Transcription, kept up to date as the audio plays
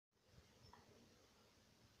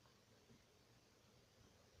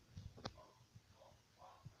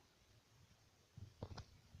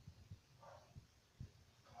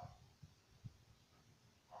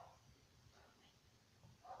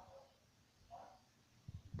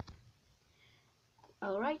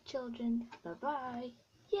Alright, children. Bye-bye.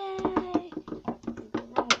 Yay!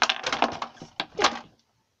 Good night.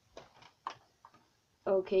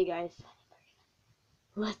 Okay, guys.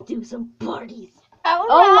 Let's do some parties. All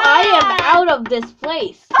Oh, right. I am out of this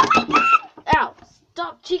place. Oh my God. Ow.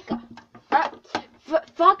 Stop, Chica.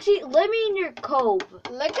 Foxy, let me in your cove.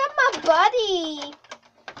 Look at my buddy.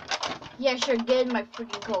 Yeah, sure. Get in my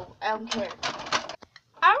freaking cove. I don't care.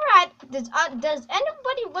 All right. Does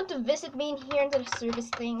anybody want to visit me in here into the service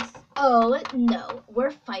things? Oh, no.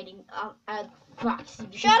 We're fighting at Foxy.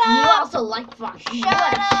 Shut You up. also like Foxy.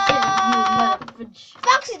 Shut up.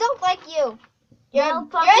 Foxy don't like you. You're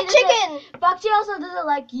a chicken. Foxy also doesn't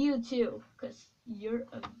like you, too. Because you're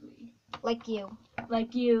ugly. Like you.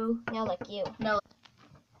 Like you. No, like you. No.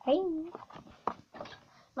 Hey.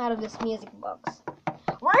 I'm out of this music box.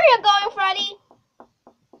 Where are you going, Freddy?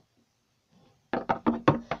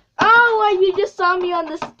 Oh, you just saw me on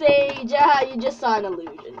the stage. You just saw an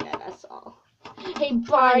illusion. Yeah, that's all. Hey,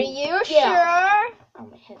 Barney. Are you sure? Oh,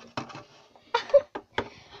 my head.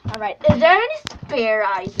 All right. Is there any spare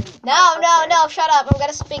items? No. Shut up. I'm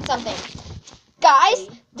gonna speak something. Guys,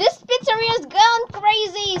 this pizzeria has gone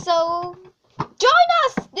crazy. So join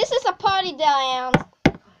us. This is a party dance.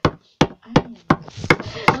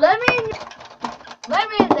 Let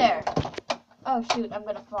me in there. Oh shoot, I'm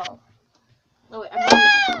gonna fall. Oh wait,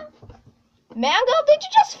 Mango, did you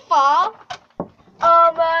just fall?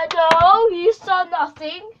 No, you saw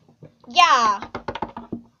nothing. Yeah.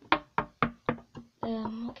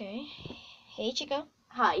 Okay. Hey, Chico.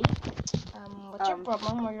 Hi. What's your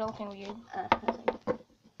problem? Why are you looking weird?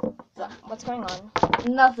 What's going on?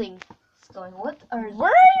 Nothing. What's going? Where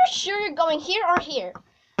are you sure you're going? Here or here?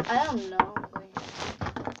 I don't know.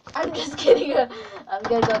 I'm just kidding. I'm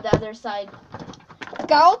gonna go the other side.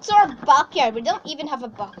 Go to our backyard. We don't even have a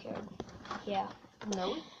backyard. Yeah.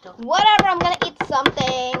 No, we don't. Whatever. I'm gonna eat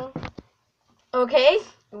something. Okay.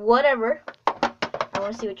 Whatever. I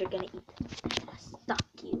want to see what you're gonna eat. Stalk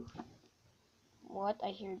you. What? I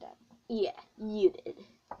hear that. Yeah, you did.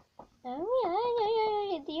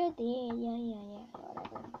 Oh, yeah, you did. Yeah.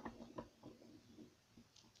 Whatever.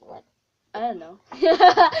 What? I don't know. Yeah,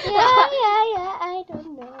 I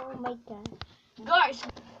don't know. Oh my God.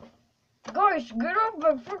 Guys, get off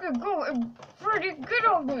my freaking go. Freddy, get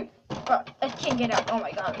off me. I can't get out. Oh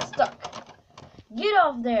my God, I'm stuck. Get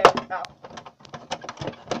off there. Oh.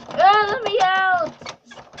 Let me out.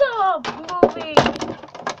 Stop moving.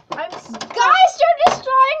 Guys, you're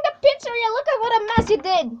destroying the pizzeria. Look at what a mess you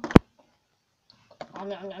did.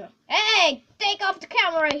 No. Hey, take off the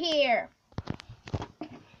camera here.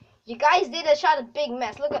 You guys did a shot of big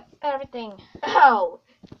mess. Look at everything. Oh.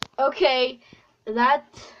 Okay.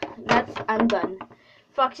 I'm done.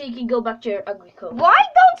 Foxy, you can go back to your ugly coat. Why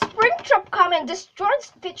don't Springtrap come and destroy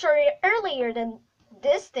this picture earlier than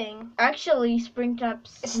this thing? Actually,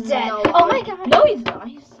 Springtrap's dead. No Oh my God. No, he's not.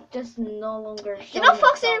 He's just no longer. You know,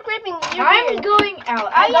 Foxy, himself. you're creeping. I'm weird. going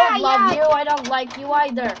out. I don't love you. I don't like you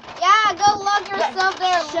either. Yeah, go lock yourself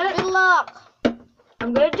there. Good luck.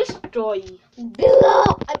 I'm gonna destroy you. Below.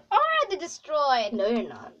 I'm already destroyed. No, you're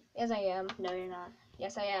not. Yes, I am. No, you're not.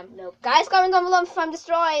 Yes, I am. Nope. Guys, comment down below if I'm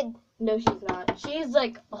destroyed. No, she's not. She's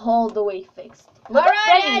like all the way fixed. Look at at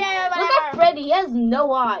Freddy. Freddy. Look at Freddy. He has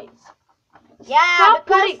no eyes. Yeah,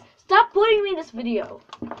 Stop putting me in this video.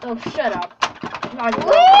 Oh, shut up. Not even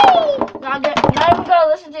gonna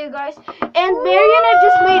listen to you guys. And Mariana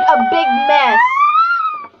just made a big mess.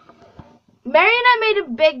 Mariana made a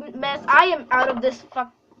big mess. I am out of this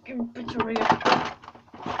fucking pizzeria.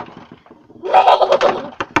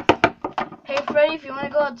 Hey Freddy, if you want to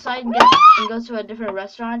go outside and go to a different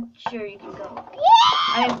restaurant, sure you can go.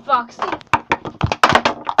 I am Foxy.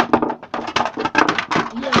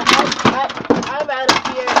 Yeah, I'm out of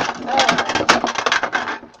here.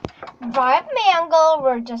 Right, Mango,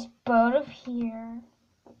 we're just both of here.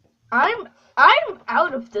 I'm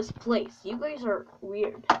out of this place. You guys are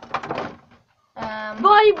weird.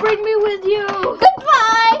 Buddy, bring me with you.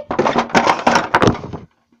 Goodbye.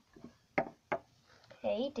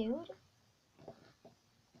 Hey, dude.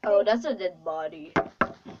 Oh, that's a dead body.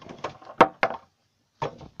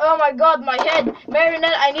 Oh my God, my head.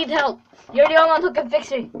 Marionette, I need help. You're the only one who can fix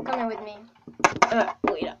me. Come here with me.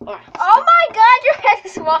 Wait up. Right. Oh my God, your head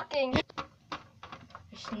is walking.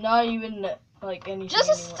 It's not even like anything. Just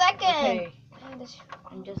a second. Okay.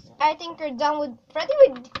 I think you're done with Freddy.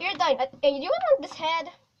 You're done. You want this head?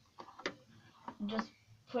 Just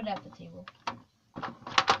put it at the table.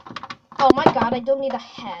 Oh my God, I don't need a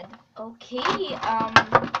head. Okay.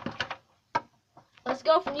 Let's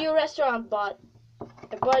go for new restaurant, bot.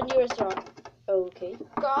 I bought a new restaurant. Okay.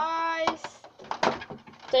 Guys.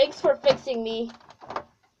 Thanks for fixing me.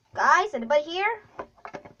 Guys, anybody here?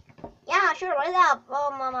 Yeah, sure, what's up?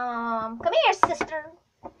 Come here, sister.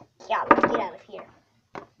 Yeah, let's get out of here.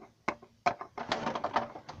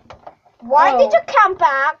 Why did you come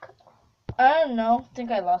back? I don't know. I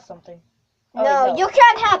think I lost something. Oh, No, wait, no, you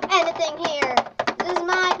can't have anything here. This is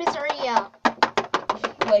my pizzeria.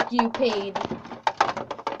 like you paid.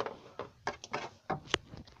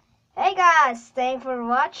 Hey guys, thanks for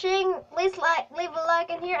watching. Please leave a like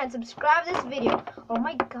in here and subscribe this video. Oh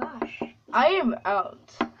my gosh. I am out.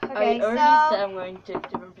 Okay, I already so said I'm going to a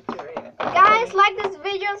different pizzeria. guys, like this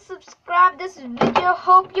video and subscribe this video.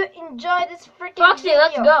 Hope you enjoy this freaking Foxy, video.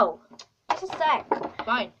 let's go. Just a sec.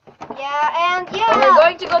 Fine. Yeah, and We're yeah.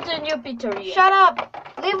 going to go to the new pizzeria. Shut up.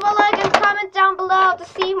 Leave a like and comment down below to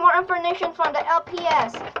see more information from the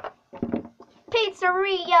LPS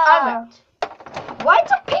pizzeria. I'm out. Why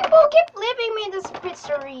do people keep leaving me in this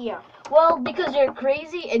pizzeria? Well, because you're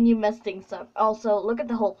crazy and you mess things up. Also, look at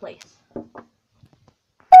the whole place.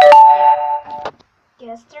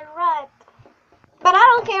 Guess they're right. But I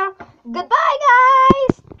don't care. Goodbye,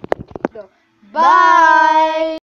 guys. Go. Bye.